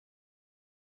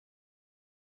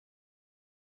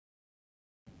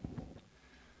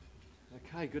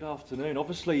Okay, good afternoon.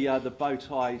 Obviously, the bow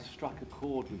tie struck a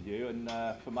chord with you, and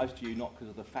for most of you, not because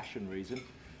of the fashion reason,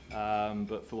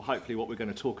 but for hopefully what we're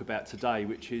going to talk about today,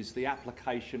 which is the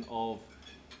application of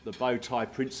the bow tie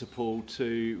principle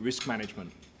to risk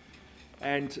management.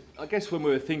 And I guess when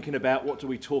we were thinking about what do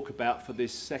we talk about for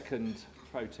this second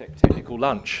ProTech technical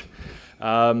lunch,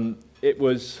 it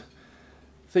was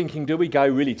thinking, do we go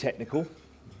really technical,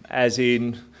 as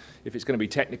in, if it's going to be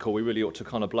technical, we really ought to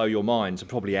kind of blow your minds, and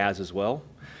probably ours as well.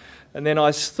 And then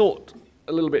I thought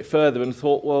a little bit further and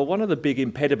thought, well, one of the big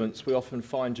impediments we often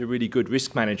find to really good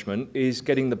risk management is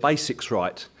getting the basics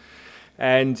right.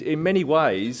 And in many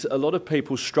ways, a lot of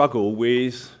people struggle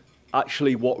with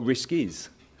actually what risk is.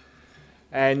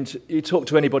 And you talk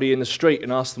to anybody in the street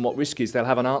and ask them what risk is, they'll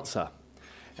have an answer.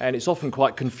 And it's often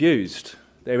quite confused.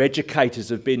 Their educators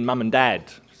have been mum and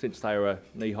dad since they were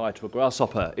knee-high to a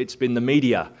grasshopper. It's been the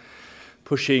media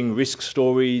pushing risk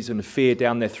stories and fear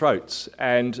down their throats,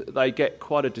 and they get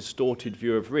quite a distorted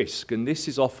view of risk. And this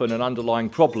is often an underlying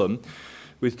problem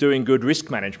with doing good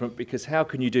risk management, because how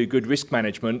can you do good risk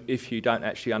management if you don't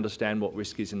actually understand what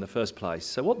risk is in the first place?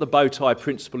 So what the bow tie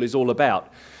principle is all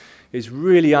about is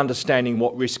really understanding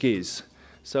what risk is.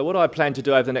 So what I plan to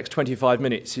do over the next 25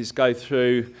 minutes is go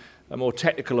through a more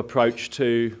technical approach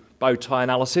to bow tie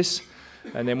analysis.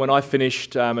 And then when I've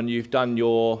finished and you've done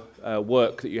your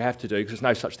work that you have to do, because there's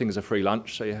no such thing as a free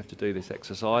lunch, so you have to do this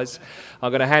exercise,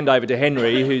 I'm going to hand over to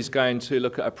Henry, who's going to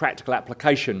look at a practical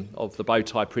application of the bow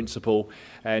tie principle,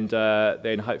 and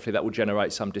then hopefully that will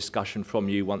generate some discussion from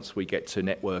you once we get to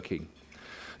networking.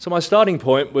 So my starting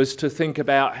point was to think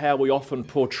about how we often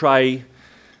portray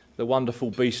the wonderful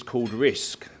beast called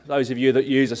risk. Those of you that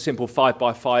use a simple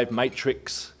 5x5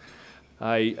 matrix,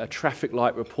 a traffic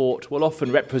light report, will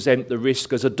often represent the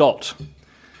risk as a dot.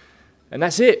 And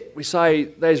that's it. We say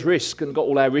there's risk and got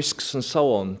all our risks and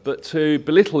so on. But to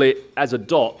belittle it as a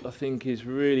dot, I think, is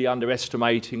really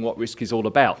underestimating what risk is all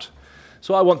about.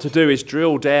 So what I want to do is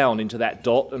drill down into that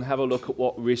dot and have a look at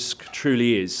what risk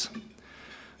truly is.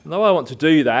 And the way I want to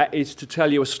do that is to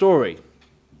tell you a story.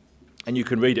 And you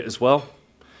can read it as well.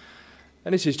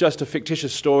 And this is just a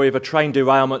fictitious story of a train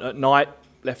derailment at night,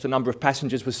 left a number of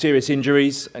passengers with serious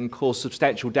injuries and caused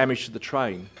substantial damage to the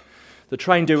train. The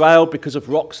train derailed because of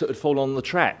rocks that had fallen on the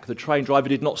track. The train driver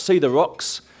did not see the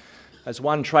rocks, as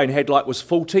one train headlight was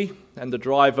faulty and the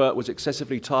driver was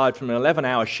excessively tired from an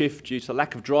 11-hour shift due to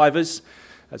lack of drivers,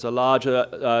 as a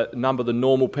larger number than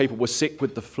normal people were sick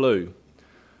with the flu.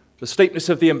 The steepness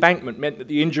of the embankment meant that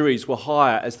the injuries were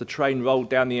higher as the train rolled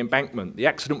down the embankment. The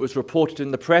accident was reported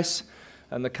in the press,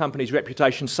 and the company's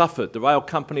reputation suffered. The rail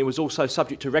company was also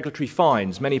subject to regulatory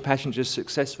fines. Many passengers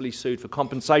successfully sued for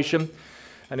compensation,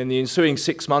 and in the ensuing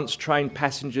 6 months, train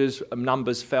passengers'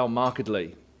 numbers fell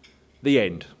markedly. The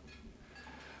end.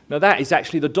 Now that is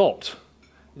actually the dot.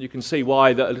 You can see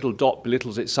why that little dot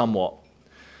belittles it somewhat.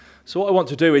 So what I want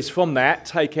to do is from that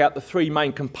take out the three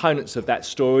main components of that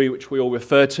story, which we all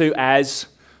refer to as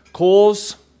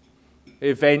cause,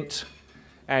 event,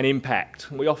 and impact.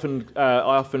 I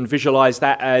often visualise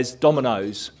that as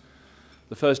dominoes.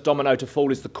 The first domino to fall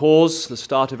is the cause, the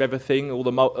start of everything. All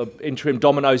the interim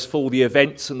dominoes fall, the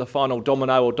events, and the final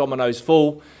domino or dominoes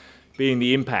fall being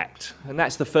the impact. And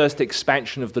that's the first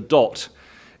expansion of the dot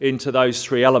into those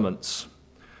three elements.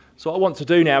 So what I want to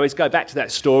do now is go back to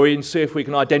that story and see if we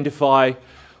can identify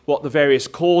what the various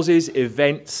causes,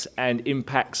 events, and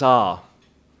impacts are.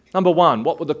 Number one,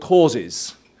 what were the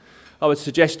causes? I would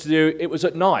suggest to you it was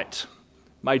at night,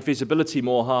 made visibility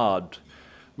more hard.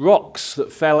 Rocks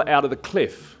that fell out of the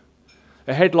cliff,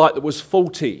 a headlight that was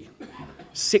faulty,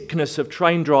 sickness of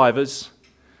train drivers,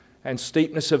 and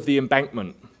steepness of the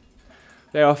embankment.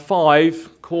 There are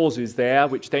 5 causes there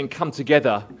which then come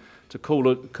together to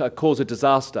cause a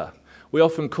disaster. We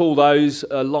often call those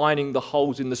lining the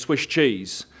holes in the Swiss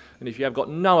cheese. And if you have got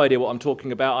no idea what I'm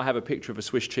talking about, I have a picture of a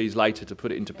Swiss cheese later to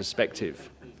put it into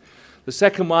perspective. The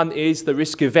second one is the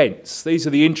risk events. These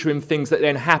are the interim things that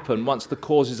then happen once the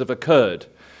causes have occurred.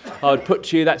 I would put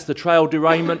to you that's the trail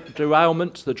derailment,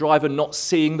 the driver not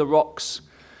seeing the rocks,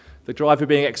 the driver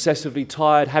being excessively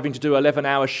tired, having to do an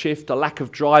 11-hour shift, a lack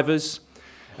of drivers,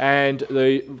 and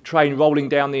the train rolling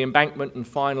down the embankment, and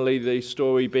finally the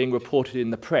story being reported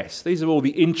in the press. These are all the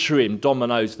interim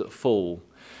dominoes that fall.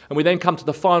 And we then come to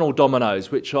the final dominoes,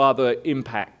 which are the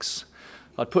impacts.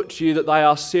 I'd put to you that they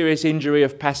are serious injury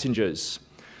of passengers,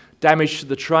 damage to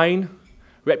the train,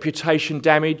 reputation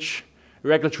damage,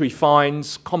 regulatory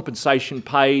fines, compensation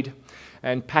paid,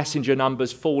 and passenger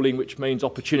numbers falling, which means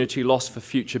opportunity lost for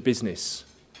future business.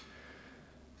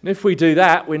 And if we do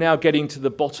that, we're now getting to the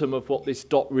bottom of what this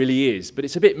dot really is. But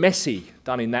it's a bit messy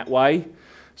done in that way.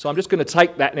 So I'm just going to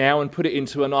take that now and put it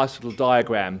into a nice little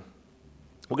diagram.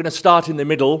 We're going to start in the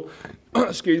middle,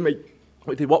 excuse me,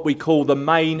 with what we call the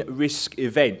main risk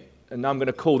event, and I'm going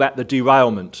to call that the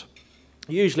derailment.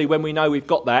 Usually when we know we've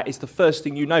got that, it's the first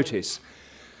thing you notice.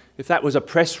 If that was a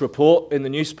press report in the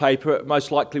newspaper, it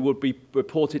most likely would be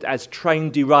reported as train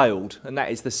derailed, and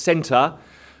that is the centre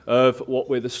of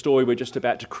the story we're just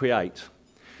about to create.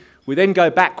 We then go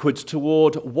backwards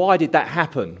toward why did that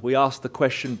happen? We ask the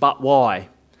question, but why?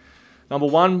 Number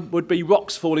one would be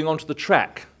rocks falling onto the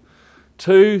track.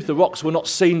 2, the rocks were not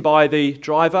seen by the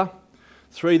driver.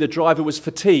 3, the driver was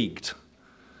fatigued.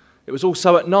 It was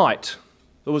also at night.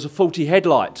 There was a faulty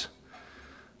headlight.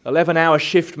 11-hour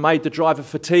shift made the driver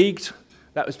fatigued.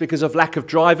 That was because of lack of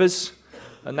drivers,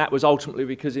 and that was ultimately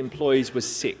because employees were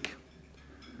sick.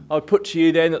 I would put to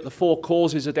you then that the 4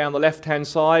 causes are down the left-hand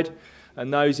side,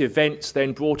 and those events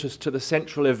then brought us to the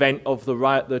central event of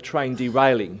the train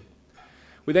derailing.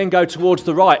 We then go towards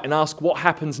the right and ask what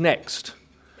happens next.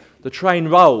 The train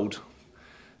rolled.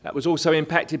 That was also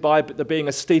impacted by there being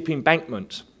a steep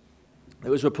embankment. It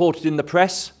was reported in the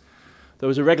press. There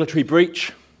was a regulatory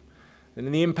breach. And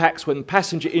then the impacts were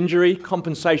passenger injury,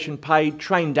 compensation paid,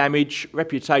 train damage,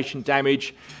 reputation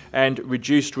damage, and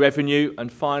reduced revenue,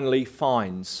 and finally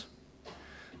fines.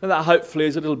 Now that hopefully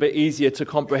is a little bit easier to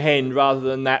comprehend rather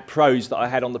than that prose that I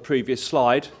had on the previous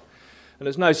slide. And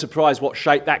there's no surprise what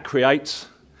shape that creates,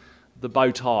 the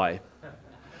bow tie.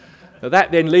 Now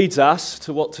that then leads us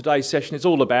to what today's session is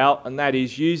all about, and that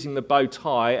is using the bow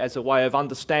tie as a way of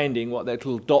understanding what that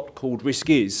little dot called risk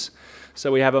is.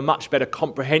 So we have a much better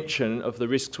comprehension of the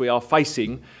risks we are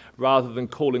facing rather than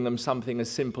calling them something as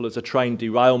simple as a train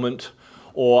derailment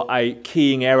or a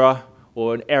keying error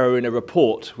or an error in a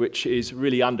report, which is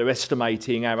really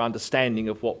underestimating our understanding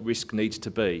of what risk needs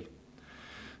to be.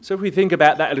 So if we think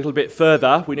about that a little bit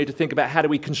further, we need to think about how do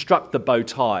we construct the bow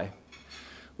tie.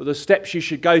 Well, the steps you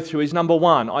should go through is number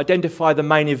 1, identify the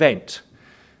main event.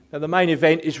 Now the main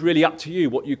event is really up to you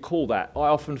what you call that. I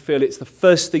often feel it's the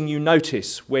first thing you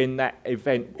notice when that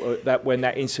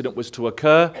incident was to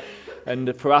occur.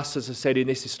 And for us, as I said in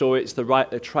this story, it's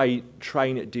the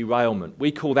train derailment.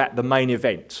 We call that the main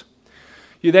event.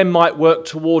 You then might work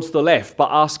towards the left by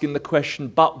asking the question,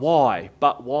 but why?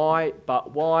 But why?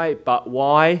 But why? But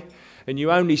why? And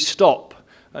you only stop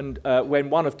when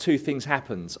one of 2 things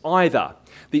happens. Either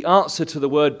the answer to the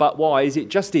word but why is it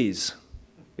just is.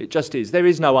 It just is. There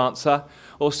is no answer.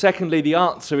 Or secondly, the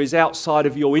answer is outside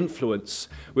of your influence,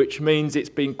 which means it's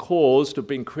been caused or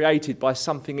been created by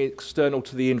something external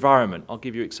to the environment. I'll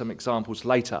give you some examples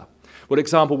later. One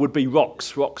example would be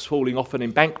rocks. Rocks falling off an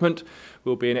embankment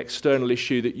will be an external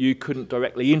issue that you couldn't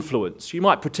directly influence. You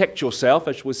might protect yourself,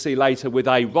 as we'll see later, with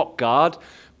a rock guard,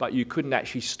 but you couldn't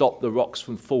actually stop the rocks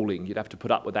from falling. You'd have to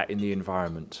put up with that in the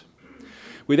environment.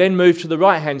 We then move to the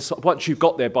right-hand side. Once you've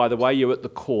got there, by the way, you're at the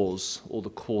cause, or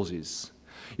the causes.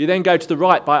 You then go to the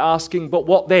right by asking, but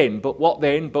what then? But what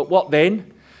then? But what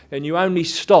then? And you only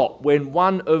stop when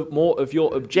one or more of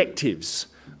your objectives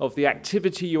of the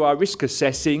activity you are risk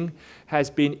assessing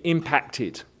has been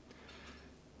impacted.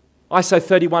 ISO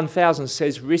 31000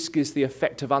 says risk is the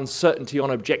effect of uncertainty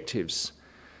on objectives.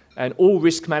 And all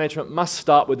risk management must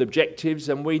start with objectives,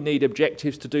 and we need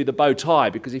objectives to do the bow tie,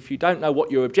 because if you don't know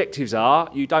what your objectives are,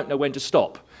 you don't know when to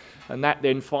stop. And that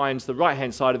then finds the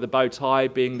right-hand side of the bow tie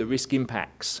being the risk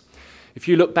impacts. If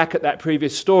you look back at that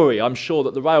previous story, I'm sure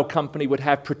that the rail company would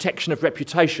have protection of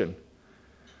reputation,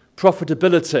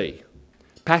 profitability,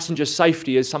 passenger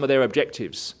safety as some of their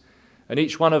objectives. And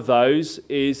each one of those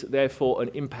is therefore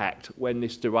an impact when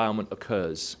this derailment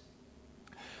occurs.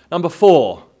 Number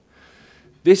 4.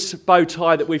 This bow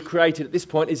tie that we've created at this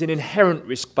point is an inherent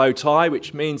risk bow tie,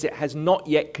 which means it has not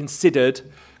yet considered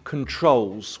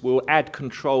controls. We'll add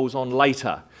controls on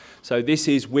later. So this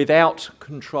is without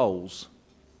controls.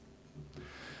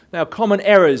 Now, common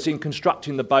errors in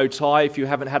constructing the bow tie, if you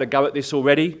haven't had a go at this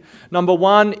already. Number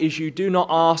 1 is you do not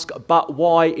ask, but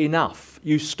why enough?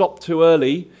 You stop too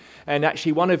early, and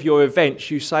actually one of your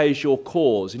events you say is your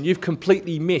cause, and you've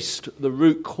completely missed the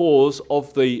root cause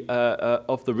of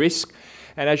the risk.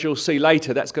 And as you'll see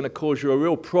later, that's going to cause you a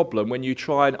real problem when you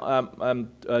try and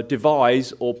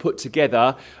devise or put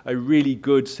together a really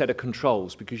good set of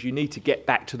controls, because you need to get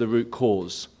back to the root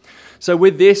cause. So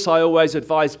with this, I always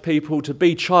advise people to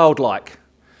be childlike.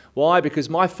 Why? Because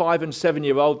my 5- and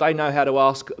 7-year-old, they know how to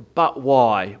ask, but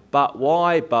why? But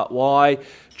why? But why?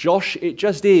 Josh, it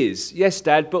just is. Yes,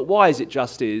 Dad, but why is it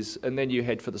just is? And then you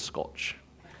head for the scotch.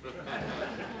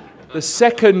 The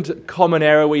second common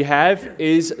error we have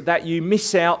is that you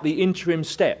miss out the interim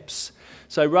steps.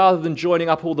 So rather than joining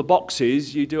up all the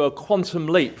boxes, you do a quantum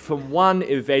leap from one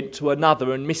event to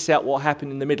another and miss out what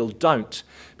happened in the middle. Don't,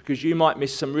 because you might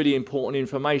miss some really important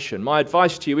information. My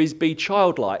advice to you is be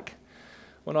childlike.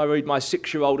 When I read my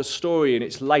 6-year-old a story and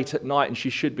it's late at night and she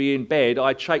should be in bed,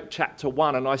 I take chapter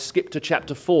 1 and I skip to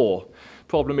chapter 4.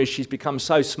 Problem is she's become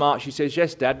so smart, she says,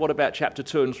 yes, Dad, what about chapter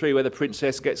 2 and 3 where the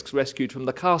princess gets rescued from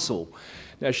the castle?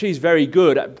 Now, she's very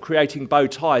good at creating bow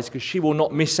ties because she will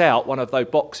not miss out one of those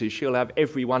boxes. She'll have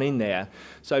everyone in there.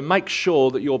 So make sure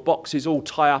that your boxes all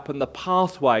tie up and the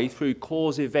pathway through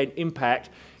cause, event, impact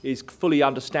is fully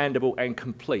understandable and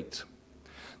complete.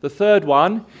 The third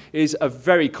one is a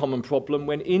very common problem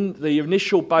when in the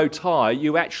initial bow tie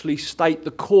you actually state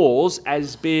the cause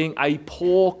as being a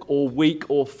poor or weak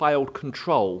or failed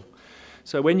control.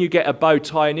 So when you get a bow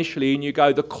tie initially and you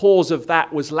go, the cause of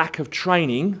that was lack of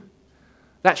training,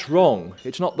 that's wrong.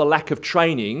 It's not the lack of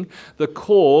training. The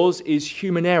cause is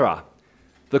human error.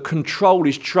 The control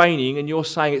is training and you're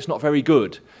saying it's not very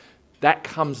good. That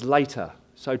comes later.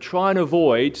 So try and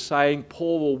avoid saying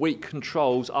poor or weak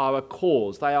controls are a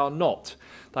cause. They are not.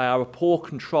 They are a poor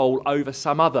control over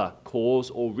some other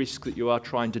cause or risk that you are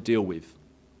trying to deal with.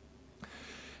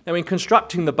 Now, in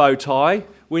constructing the bow tie,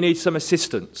 we need some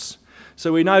assistance.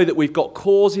 So we know that we've got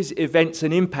causes, events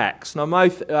and impacts. Now,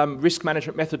 most risk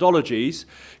management methodologies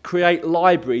create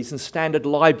libraries and standard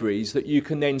libraries that you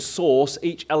can then source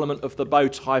each element of the bow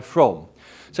tie from.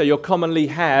 So you'll commonly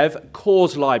have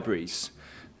cause libraries,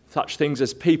 such things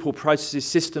as people, processes,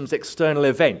 systems, external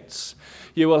events.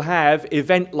 You will have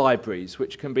event libraries,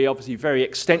 which can be obviously very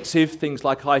extensive, things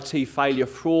like IT failure,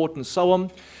 fraud, and so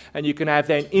on. And you can have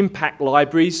then impact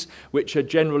libraries, which are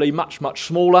generally much, much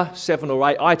smaller, 7 or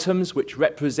 8 items, which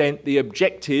represent the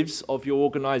objectives of your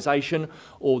organisation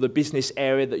or the business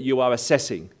area that you are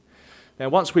assessing. Now,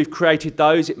 once we've created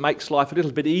those, it makes life a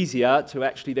little bit easier to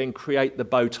actually then create the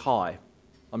bow tie.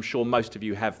 I'm sure most of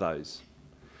you have those.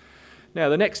 Now,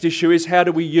 the next issue is how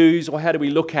do we use or how do we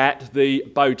look at the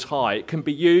bow tie? It can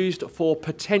be used for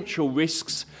potential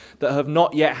risks that have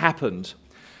not yet happened,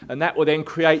 and that will then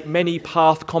create many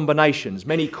path combinations,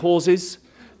 many causes,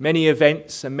 many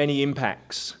events, and many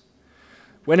impacts.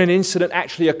 When an incident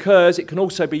actually occurs, it can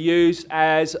also be used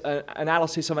as an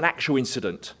analysis of an actual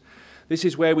incident. This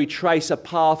is where we trace a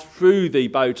path through the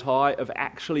bow tie of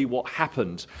actually what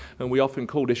happened, and we often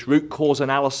call this root cause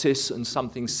analysis and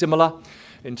something similar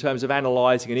in terms of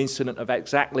analysing an incident of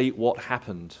exactly what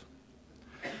happened.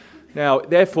 Now,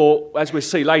 therefore, as we'll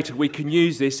see later, we can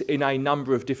use this in a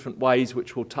number of different ways,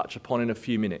 which we'll touch upon in a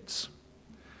few minutes.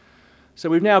 So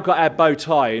we've now got our bow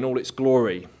tie in all its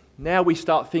glory. Now we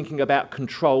start thinking about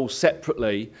controls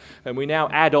separately, and we now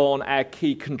add on our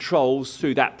key controls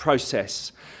through that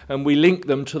process, and we link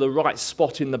them to the right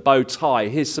spot in the bow tie.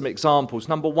 Here's some examples.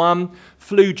 Number 1,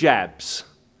 flu jabs.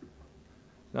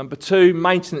 Number 2,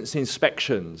 maintenance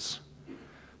inspections.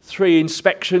 3,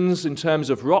 inspections in terms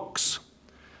of rocks.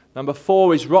 Number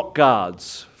 4 is rock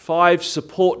guards. 5,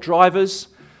 support drivers.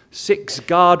 6,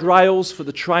 guardrails for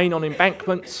the train on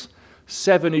embankments.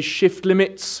 7 is shift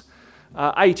limits.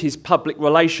 8 is public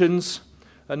relations.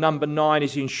 And number 9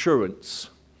 is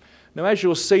insurance. Now, as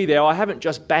you'll see there, I haven't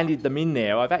just banded them in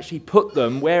there. I've actually put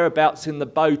them whereabouts in the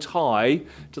bow tie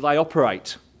do they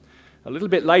operate. A little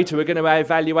bit later, we're going to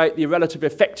evaluate the relative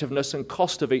effectiveness and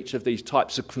cost of each of these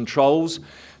types of controls,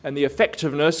 and the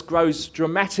effectiveness grows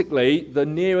dramatically the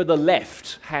nearer the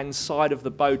left-hand side of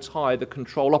the bow tie the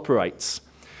control operates.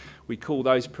 We call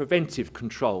those preventive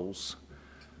controls.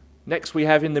 Next, we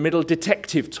have in the middle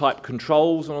detective type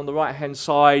controls, and on the right-hand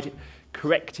side,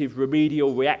 corrective,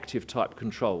 remedial, reactive type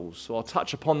controls. So I'll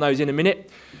touch upon those in a minute,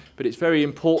 but it's very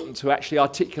important to actually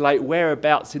articulate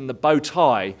whereabouts in the bow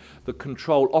tie the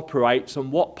control operates and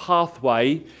what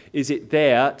pathway is it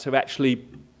there to actually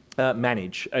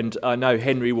manage. And I know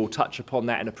Henry will touch upon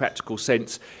that in a practical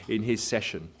sense in his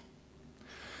session.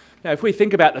 Now, if we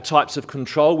think about the types of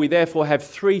control, we therefore have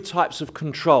 3 types of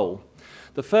control.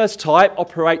 The first type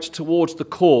operates towards the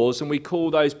cause, and we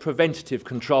call those preventative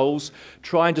controls,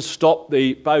 trying to stop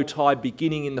the bow tie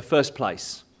beginning in the first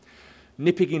place.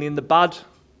 Nipping it in the bud,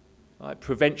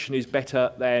 prevention is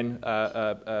better than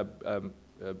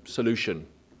solution.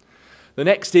 The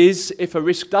next is, if a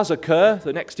risk does occur,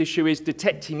 the next issue is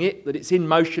detecting it, that it's in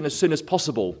motion as soon as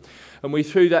possible. And we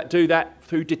do that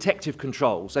through detective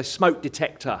controls. A smoke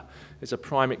detector is a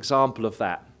prime example of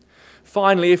that.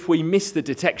 Finally, if we miss the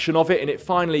detection of it and it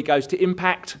finally goes to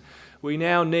impact, we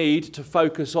now need to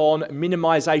focus on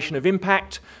minimisation of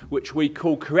impact, which we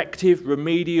call corrective,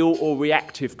 remedial or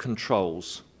reactive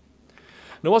controls.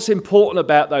 Now, what's important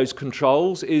about those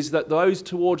controls is that those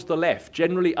towards the left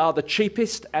generally are the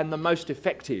cheapest and the most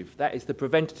effective. That is the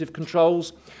preventative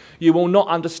controls. You will not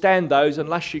understand those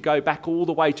unless you go back all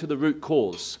the way to the root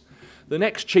cause. The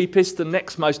next cheapest, the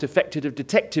next most effective of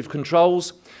detective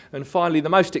controls, and finally the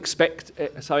most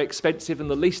expensive and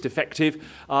the least effective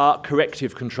are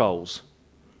corrective controls.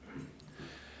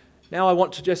 Now I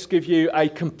want to just give you a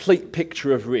complete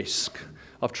picture of risk.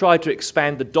 I've tried to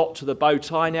expand the dot to the bow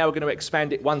tie. Now we're going to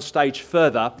expand it one stage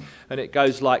further, and it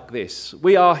goes like this.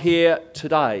 We are here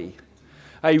today.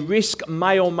 A risk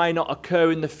may or may not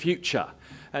occur in the future,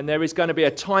 and there is going to be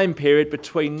a time period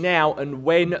between now and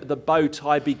when the bow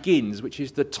tie begins, which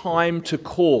is the time to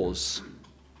cause.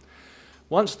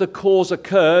 Once the cause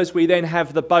occurs, we then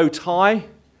have the bow tie,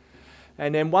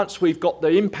 and then once we've got the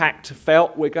impact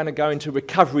felt, we're going to go into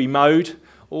recovery mode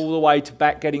all the way to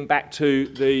getting back to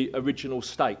the original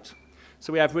state.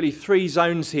 So we have really three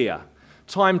zones here: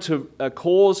 time to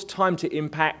cause, time to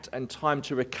impact, and time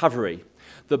to recovery.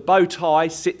 The bow tie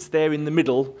sits there in the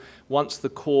middle once the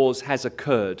cause has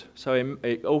occurred. So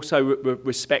it also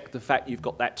respects the fact you've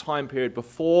got that time period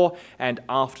before and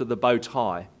after the bow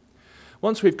tie.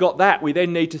 Once we've got that, we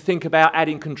then need to think about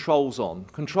adding controls on.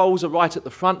 Controls are right at the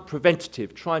front,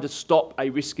 preventative, trying to stop a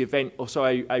risk event, or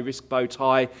sorry, a risk bow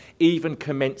tie even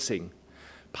commencing.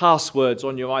 Passwords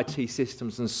on your IT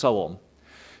systems and so on.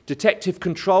 Detective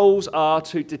controls are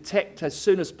to detect as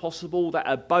soon as possible that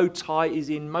a bow tie is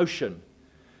in motion.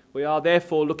 We are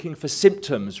therefore looking for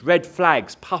symptoms, red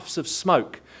flags, puffs of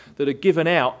smoke that are given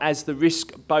out as the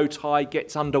risk bow tie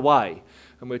gets underway.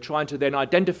 And we're trying to then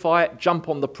identify it, jump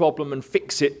on the problem and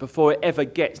fix it before it ever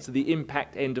gets to the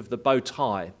impact end of the bow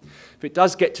tie. If it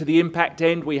does get to the impact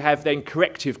end, we have then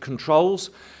corrective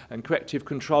controls, and corrective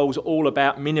controls are all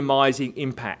about minimising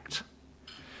impact.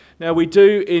 Now, we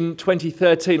do in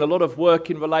 2013 a lot of work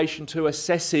in relation to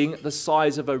assessing the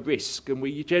size of a risk, and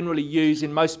we generally use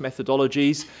in most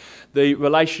methodologies the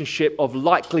relationship of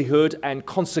likelihood and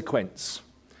consequence.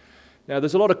 Now,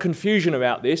 there's a lot of confusion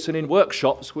about this, and in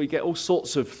workshops we get all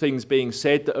sorts of things being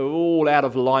said that are all out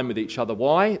of line with each other.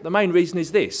 Why? The main reason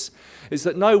is this, is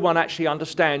that no one actually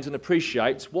understands and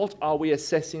appreciates what are we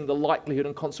assessing the likelihood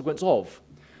and consequence of.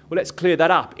 Well, let's clear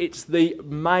that up. It's the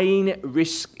main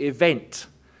risk event.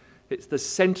 It's the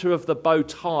centre of the bow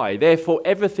tie. Therefore,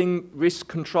 everything risk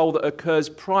control that occurs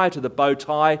prior to the bow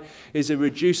tie is a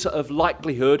reducer of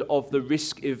likelihood of the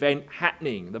risk event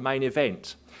happening, the main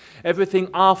event. Everything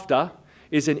after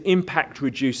is an impact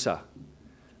reducer.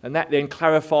 And that then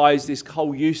clarifies this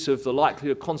whole use of the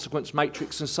likelihood consequence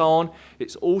matrix and so on.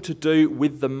 It's all to do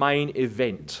with the main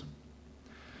event.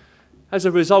 As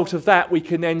a result of that, we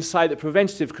can then say that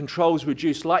preventative controls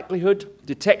reduce likelihood.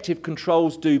 Detective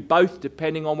controls do both,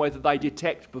 depending on whether they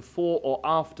detect before or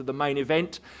after the main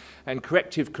event. And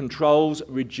corrective controls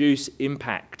reduce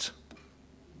impact.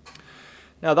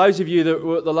 Now, those of you that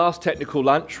were at the last technical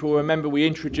lunch will remember we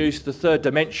introduced the third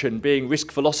dimension being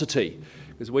risk velocity,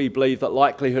 because we believe that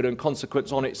likelihood and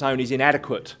consequence on its own is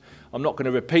inadequate. I'm not going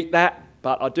to repeat that,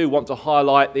 but I do want to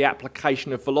highlight the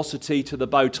application of velocity to the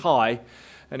bow tie.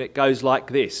 And it goes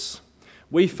like this.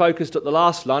 We focused at the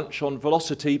last lunch on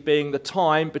velocity being the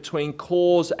time between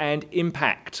cause and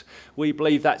impact. We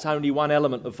believe that's only one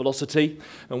element of velocity,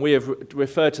 and we have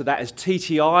referred to that as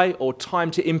TTI, or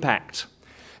time to impact.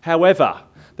 However,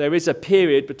 there is a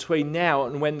period between now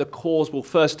and when the cause will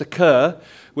first occur,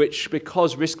 which,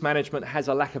 because risk management has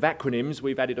a lack of acronyms,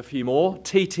 we've added a few more.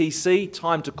 TTC,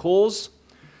 time to cause.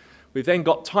 We've then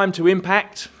got time to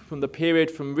impact, from the period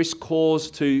from risk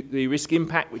cause to the risk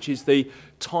impact, which is the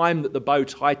time that the bow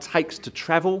tie takes to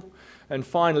travel. And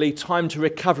finally, time to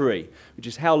recovery, which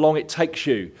is how long it takes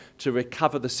you to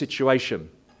recover the situation.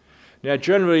 Now,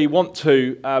 generally, we want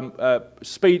to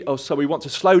we want to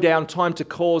slow down time to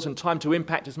cause and time to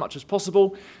impact as much as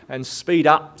possible, and speed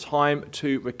up time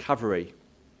to recovery.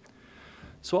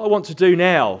 So what I want to do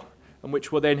now, and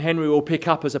which will then Henry will pick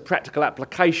up as a practical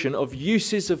application of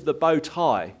uses of the bow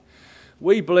tie.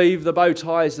 We believe the bow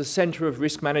tie is the centre of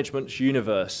risk management's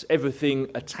universe. Everything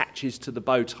attaches to the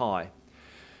bow tie.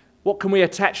 What can we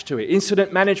attach to it?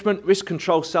 Incident management, risk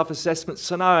control, self-assessment,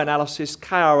 scenario analysis,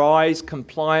 KRIs,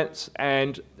 compliance,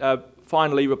 and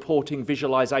finally reporting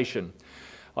visualisation.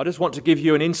 I just want to give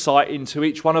you an insight into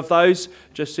each one of those,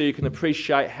 just so you can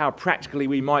appreciate how practically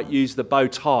we might use the bow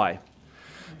tie.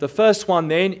 The first one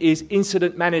then is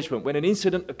incident management. When an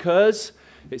incident occurs,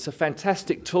 It's a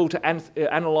fantastic tool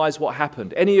to analyse what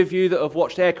happened. Any of you that have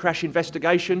watched Air Crash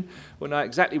Investigation will know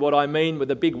exactly what I mean,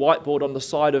 with a big whiteboard on the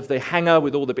side of the hangar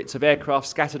with all the bits of aircraft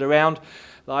scattered around.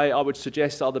 They, I would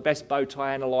suggest, are the best bow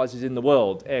tie analysers in the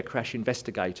world, Air Crash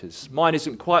Investigators. Mine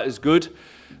isn't quite as good,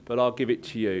 but I'll give it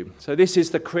to you. So this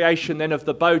is the creation then of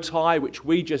the bow tie, which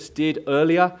we just did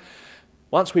earlier.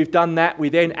 Once we've done that, we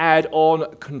then add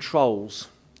on controls,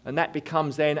 and that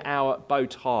becomes then our bow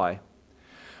tie.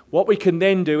 What we can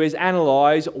then do is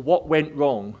analyse what went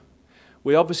wrong.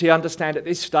 We obviously understand at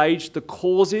this stage the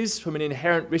causes from an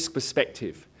inherent risk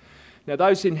perspective. Now,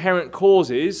 those inherent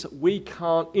causes we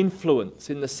can't influence,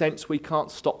 in the sense we can't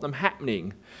stop them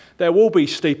happening. There will be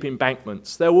steep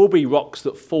embankments, there will be rocks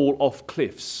that fall off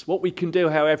cliffs. What we can do,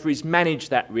 however, is manage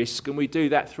that risk, and we do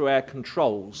that through our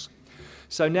controls.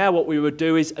 So now what we would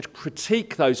do is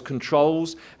critique those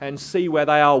controls and see where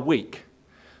they are weak.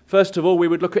 First of all, we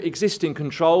would look at existing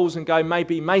controls and go,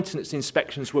 maybe maintenance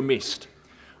inspections were missed.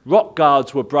 Rock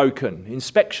guards were broken,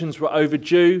 inspections were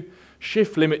overdue,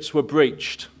 shift limits were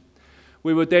breached.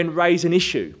 We would then raise an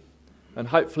issue, and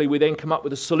hopefully we then come up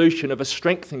with a solution of a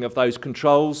strengthening of those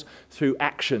controls through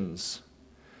actions.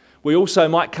 We also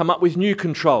might come up with new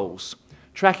controls,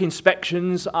 track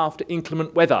inspections after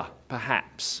inclement weather,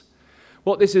 perhaps.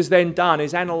 What this has then done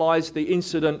is analyse the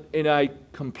incident in a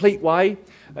complete way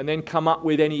and then come up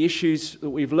with any issues that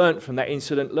we've learnt from that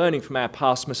incident, learning from our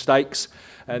past mistakes,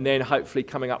 and then hopefully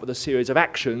coming up with a series of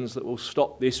actions that will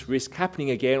stop this risk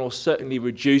happening again, or certainly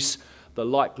reduce the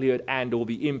likelihood and or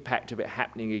the impact of it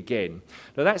happening again.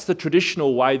 Now, that's the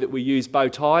traditional way that we use bow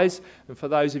ties, and for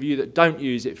those of you that don't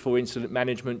use it for incident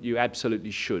management, you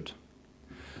absolutely should.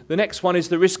 The next one is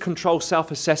the risk control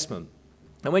self-assessment.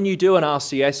 And when you do an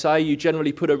RCSA, you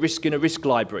generally put a risk in a risk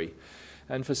library.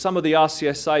 And for some of the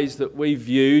RCSAs that we've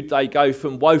viewed, they go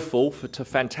from woeful to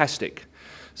fantastic.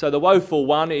 So the woeful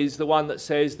one is the one that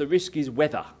says the risk is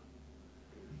weather.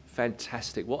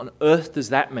 Fantastic. What on earth does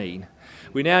that mean?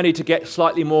 We now need to get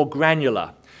slightly more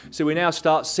granular. So we now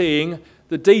start seeing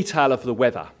the detail of the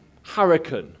weather.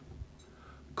 Hurricane,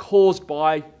 caused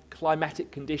by climatic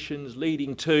conditions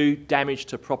leading to damage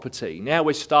to property. Now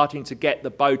we're starting to get the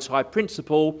bow tie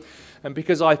principle, and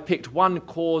because I've picked one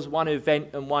cause, one event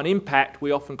and one impact,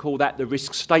 we often call that the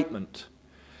risk statement.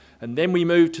 And then we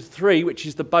move to 3, which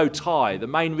is the bow tie, the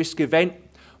main risk event,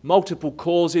 multiple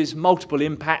causes, multiple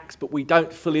impacts, but we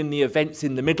don't fill in the events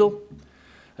in the middle.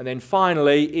 And then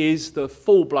finally is the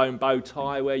full-blown bow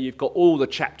tie, where you've got all the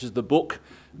chapters of the book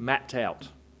mapped out.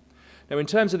 Now, in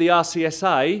terms of the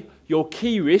RCSA, your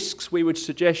key risks, we would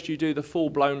suggest you do the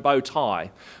full-blown bow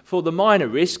tie. For the minor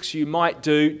risks, you might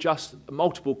do just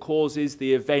multiple causes,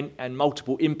 the event, and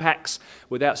multiple impacts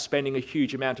without spending a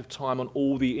huge amount of time on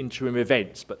all the interim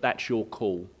events, but that's your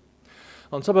call.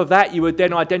 On top of that, you would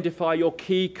then identify your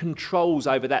key controls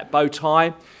over that bow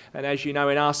tie. And as you know,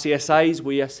 in RCSAs,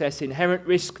 we assess inherent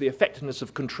risk, the effectiveness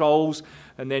of controls,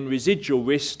 and then residual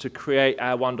risk to create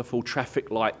our wonderful traffic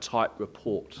light type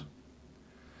report.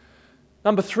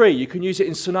 Number 3, you can use it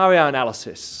in scenario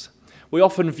analysis. We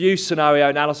often view scenario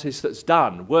analysis that's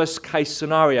done, worst case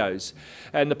scenarios,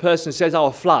 and the person says, oh,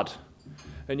 a flood.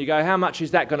 And you go, how much is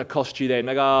that going to cost you then?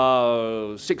 They go,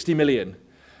 oh, 60 million.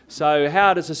 So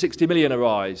how does the 60 million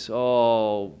arise?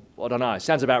 Oh, I don't know,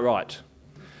 sounds about right.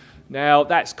 Now,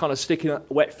 that's kind of sticking a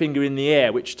wet finger in the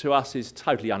air, which to us is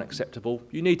totally unacceptable.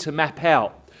 You need to map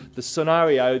out the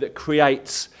scenario that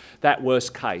creates that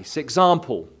worst case.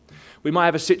 Example, we might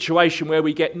have a situation where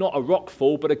we get not a rock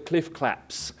fall, but a cliff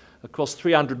collapse across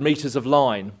 300 metres of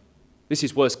line. This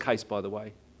is worst case, by the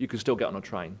way. You can still get on a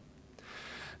train.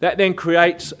 That then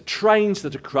creates trains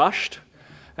that are crushed.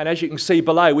 And as you can see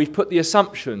below, we've put the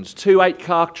assumptions, 2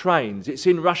 8-car trains. It's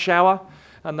in rush hour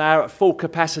and they're at full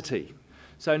capacity.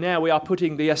 So now we are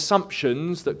putting the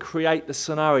assumptions that create the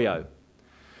scenario.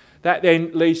 That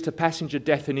then leads to passenger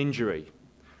death and injury.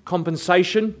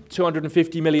 Compensation,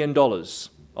 $250 million,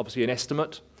 obviously an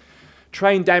estimate.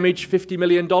 Train damage, $50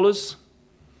 million.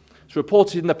 It's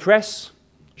reported in the press.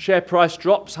 Share price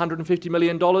drops, $150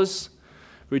 million.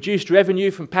 Reduced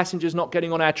revenue from passengers not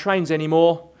getting on our trains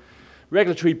anymore.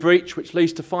 Regulatory breach, which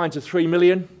leads to fines of $3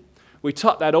 million. We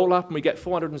top that all up and we get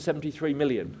 $473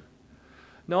 million.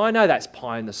 Now, I know that's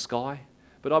pie in the sky,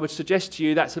 but I would suggest to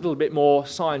you that's a little bit more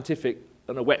scientific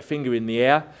than a wet finger in the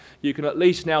air. You can at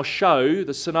least now show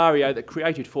the scenario that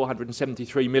created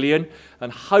 $473 million,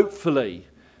 and hopefully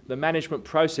the management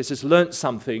process has learnt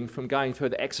something from going through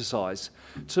the exercise.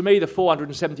 To me, the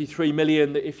 $473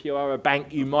 million that if you are a bank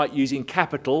you might use in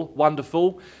capital,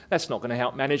 wonderful. That's not going to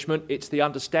help management. It's the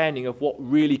understanding of what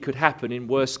really could happen in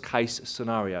worst case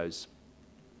scenarios.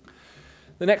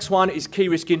 The next one is key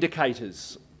risk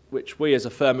indicators, which we as a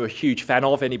firm are a huge fan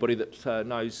of. Anybody that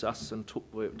knows us and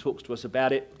talks to us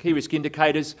about it. Key risk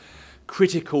indicators,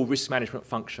 critical risk management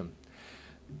function.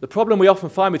 The problem we often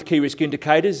find with key risk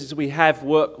indicators is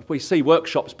we see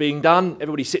workshops being done,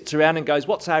 everybody sits around and goes,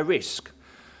 what's our risk?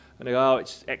 And they go, oh,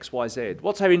 it's X, Y, Z.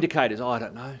 What's our indicators? Oh, I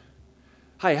don't know.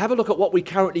 Hey, have a look at what we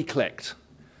currently collect.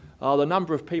 Oh, the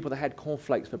number of people that had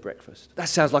cornflakes for breakfast. That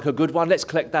sounds like a good one, let's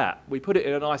collect that. We put it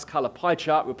in a nice colour pie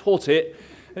chart, report it,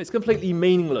 and it's completely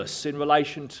meaningless in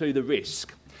relation to the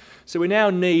risk. So we now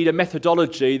need a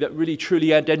methodology that really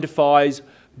truly identifies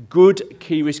good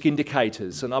key risk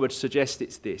indicators, and I would suggest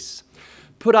it's this.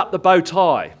 Put up the bow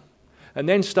tie and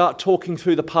then start talking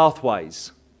through the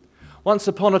pathways. Once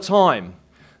upon a time,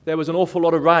 there was an awful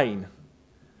lot of rain.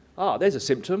 Ah, there's a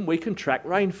symptom, we can track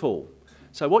rainfall.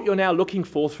 So what you're now looking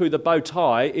for through the bow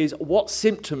tie is what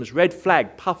symptoms, red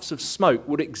flag, puffs of smoke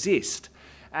would exist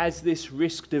as this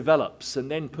risk develops,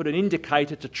 and then put an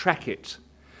indicator to track it.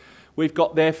 We've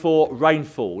got, therefore,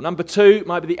 rainfall. Number 2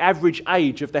 might be the average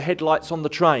age of the headlights on the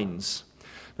trains.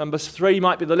 Number 3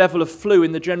 might be the level of flu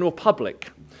in the general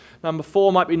public. Number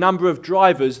 4 might be number of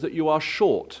drivers that you are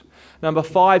short. Number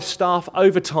 5, staff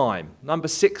overtime. Number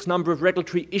 6, number of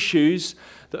regulatory issues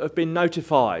that have been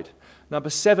notified. Number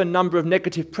 7, number of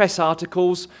negative press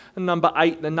articles. And number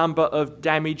 8, the number of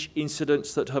damage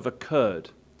incidents that have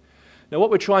occurred. Now what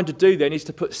we're trying to do then is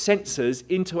to put sensors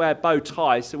into our bow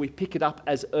tie so we pick it up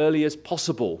as early as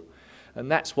possible.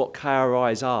 And that's what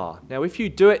KRIs are. Now if you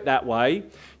do it that way,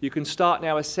 you can start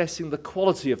now assessing the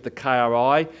quality of the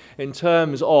KRI in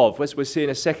terms of, as we'll see in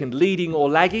a second, leading or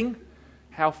lagging.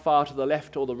 How far to the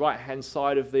left or the right-hand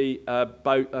side of the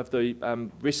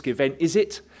risk event is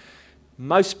it?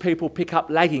 Most people pick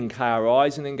up lagging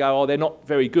KRIs and then go, oh, they're not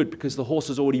very good because the horse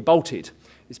has already bolted.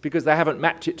 It's because they haven't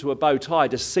mapped it to a bow tie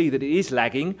to see that it is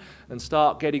lagging and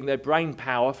start getting their brain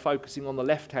power focusing on the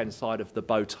left-hand side of the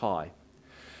bow tie.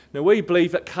 Now we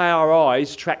believe that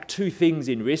KRIs track 2 things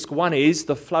in risk. One is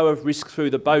the flow of risk through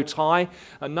the bow tie,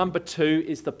 and number 2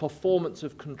 is the performance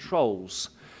of controls.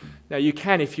 Now you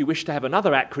can, if you wish to have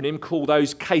another acronym, call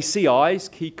those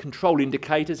KCIs, key control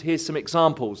indicators. Here's some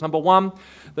examples. Number 1,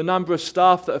 the number of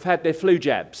staff that have had their flu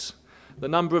jabs. The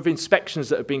number of inspections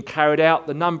that have been carried out,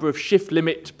 the number of shift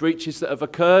limit breaches that have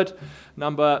occurred.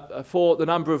 Number 4, the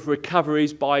number of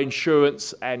recoveries by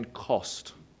insurance and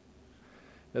cost.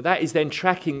 Now that is then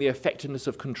tracking the effectiveness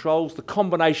of controls. The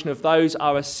combination of those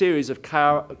are a series of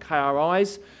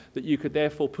KRIs that you could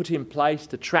therefore put in place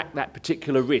to track that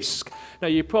particular risk. Now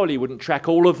you probably wouldn't track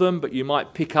all of them, but you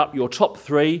might pick up your top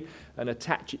 3 and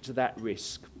attach it to that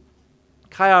risk.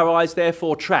 KRIs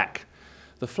therefore track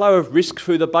the flow of risk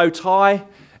through the bow tie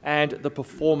and the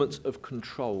performance of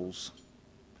controls.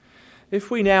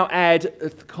 If we now add the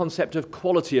concept of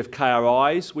quality of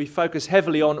KRIs, we focus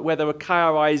heavily on whether a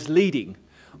KRI is leading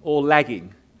or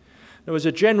lagging. Now, as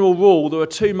a general rule, there are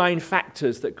 2 main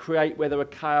factors that create whether a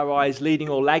KRI is leading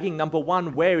or lagging. Number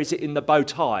 1, where is it in the bow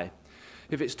tie?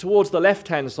 If it's towards the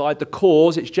left-hand side, the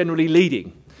cause, it's generally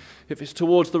leading. If it's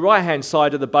towards the right-hand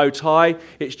side of the bow tie,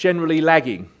 it's generally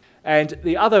lagging. And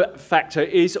the other factor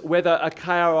is whether a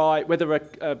KRI, whether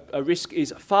a risk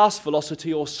is fast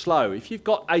velocity or slow. If you've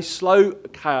got a slow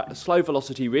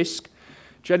velocity risk,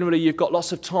 generally you've got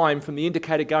lots of time from the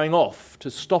indicator going off to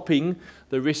stopping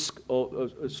the risk or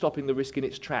stopping the risk in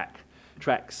its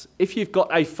tracks. If you've got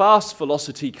a fast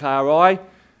velocity KRI,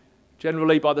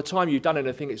 generally by the time you've done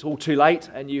anything it's all too late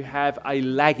and you have a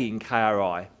lagging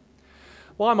KRI.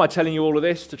 Why am I telling you all of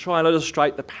this? To try and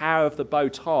illustrate the power of the bow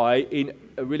tie in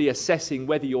really assessing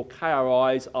whether your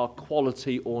KRIs are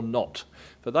quality or not.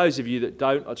 For those of you that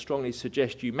don't, I'd strongly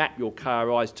suggest you map your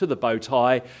KRIs to the bow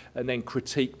tie and then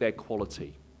critique their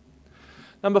quality.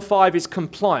 Number 5 is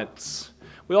compliance.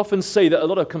 We often see that a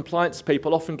lot of compliance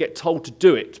people often get told to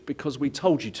do it because we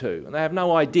told you to, and they have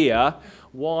no idea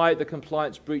why the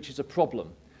compliance breach is a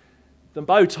problem. The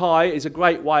bow tie is a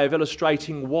great way of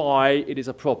illustrating why it is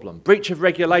a problem. Breach of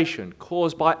regulation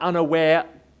caused by unaware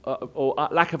or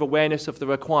lack of awareness of the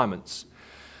requirements.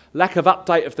 Lack of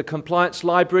update of the compliance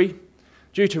library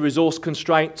due to resource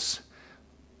constraints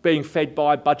being fed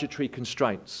by budgetary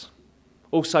constraints.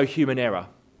 Also human error.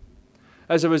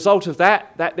 As a result of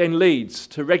that, that then leads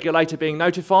to regulator being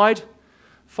notified,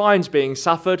 fines being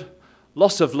suffered,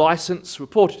 loss of licence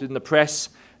reported in the press,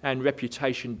 and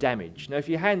reputation damage. Now, if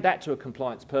you hand that to a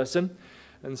compliance person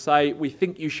and say, we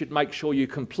think you should make sure you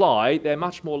comply, they're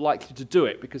much more likely to do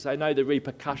it because they know the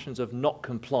repercussions of not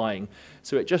complying.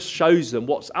 So it just shows them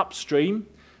what's upstream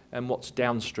and what's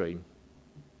downstream.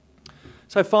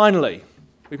 So finally,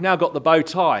 we've now got the bow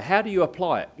tie. How do you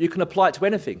apply it? You can apply it to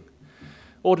anything.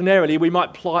 Ordinarily, we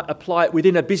might apply it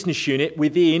within a business unit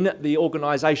within the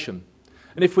organisation.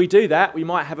 And if we do that, we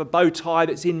might have a bow tie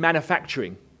that's in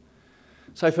manufacturing.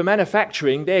 So for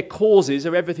manufacturing, their causes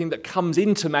are everything that comes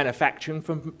into manufacturing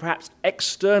from perhaps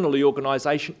external the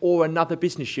organisation or another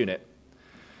business unit.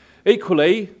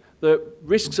 Equally, the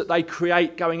risks that they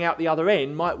create going out the other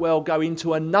end might well go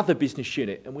into another business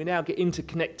unit, and we now get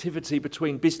interconnectivity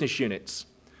between business units.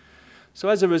 So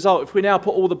as a result, if we now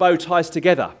put all the bow ties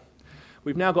together,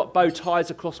 we've now got bow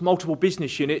ties across multiple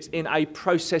business units in a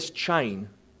process chain.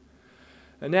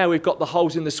 And now we've got the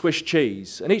holes in the Swiss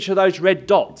cheese, and each of those red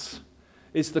dots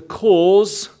is the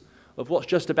cause of what's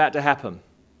just about to happen.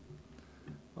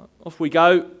 Off we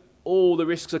go, all the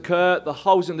risks occur, the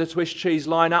holes in the Swiss cheese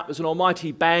line up, there's an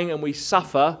almighty bang, and we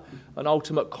suffer an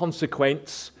ultimate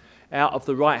consequence out of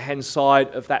the right-hand side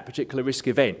of that particular risk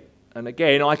event. And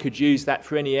again, I could use that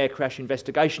for any air crash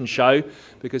investigation show,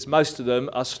 because most of them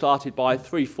are started by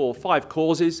 3, 4, 5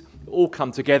 causes that all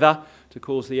come together to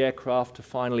cause the aircraft to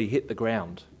finally hit the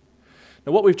ground.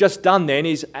 Now, what we've just done then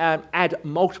is add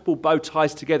multiple bow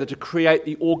ties together to create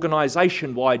the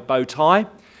organisation-wide bow tie.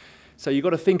 So you've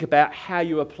got to think about how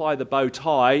you apply the bow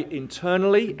tie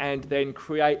internally and then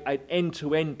create an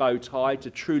end-to-end bow tie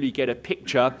to truly get a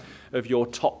picture of your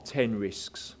top 10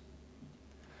 risks.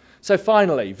 So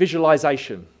finally,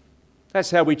 visualisation. That's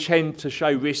how we tend to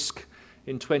show risk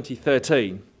in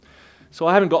 2013. So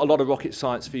I haven't got a lot of rocket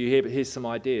science for you here, but here's some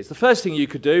ideas. The first thing you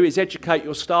could do is educate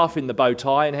your staff in the bow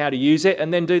tie and how to use it,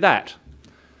 and then do that.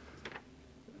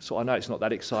 So I know it's not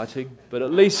that exciting, but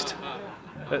at least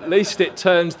it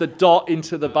turns the dot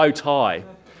into the bow tie.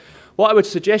 What I would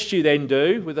suggest you then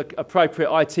do with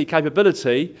appropriate IT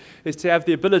capability is to have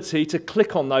the ability to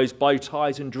click on those bow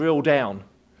ties and drill down.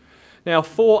 Now,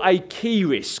 for a key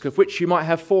risk, of which you might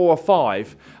have 4 or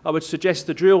 5, I would suggest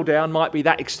the drill down might be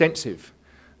that extensive,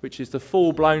 which is the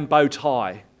full-blown bow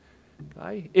tie.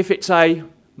 Okay? If it's a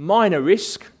minor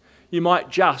risk, you might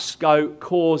just go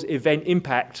cause, event,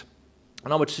 impact.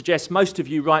 And I would suggest most of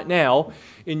you right now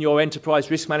in your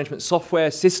enterprise risk management software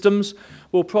systems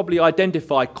will probably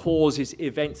identify causes,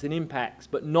 events and impacts,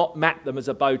 but not map them as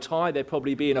a bow tie. They'll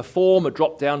probably be in a form, a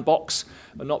drop-down box,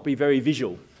 and not be very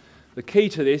visual. The key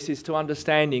to this is to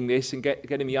understanding this and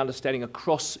getting the understanding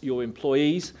across your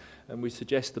employees, and we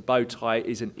suggest the bow tie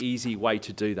is an easy way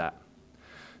to do that.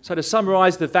 So to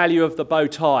summarise the value of the bow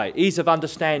tie, ease of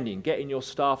understanding, getting your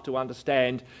staff to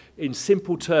understand in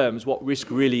simple terms what risk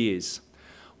really is.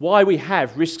 Why we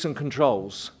have risks and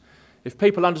controls. If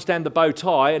people understand the bow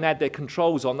tie and add their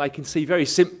controls on, they can see very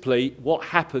simply what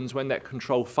happens when that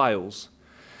control fails.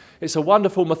 It's a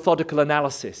wonderful methodical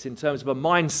analysis in terms of a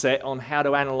mindset on how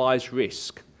to analyse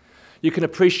risk. You can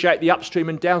appreciate the upstream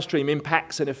and downstream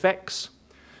impacts and effects.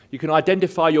 You can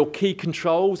identify your key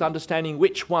controls, understanding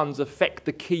which ones affect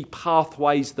the key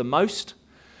pathways the most.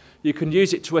 You can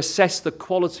use it to assess the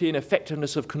quality and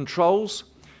effectiveness of controls.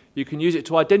 You can use it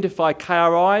to identify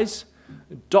KRIs,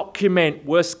 document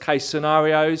worst-case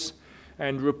scenarios,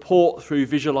 and report through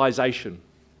visualisation.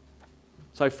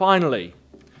 So finally,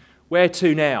 where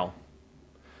to now?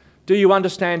 Do you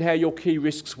understand how your key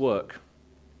risks work?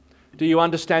 Do you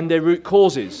understand their root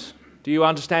causes? Do you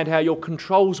understand how your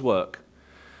controls work?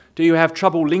 Do you have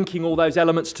trouble linking all those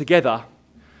elements together?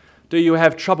 Do you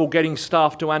have trouble getting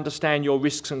staff to understand your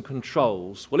risks and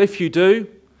controls? Well, if you do,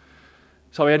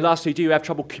 and lastly, do you have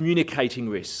trouble communicating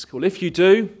risk? Well, if you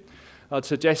do, I'd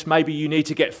suggest maybe you need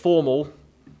to get formal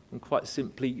and quite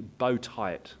simply bow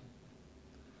tie it.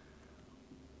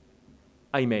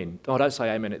 Amen. Oh, I don't say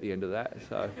amen at the end of that.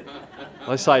 So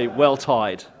I say well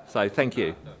tied. So thank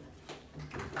you.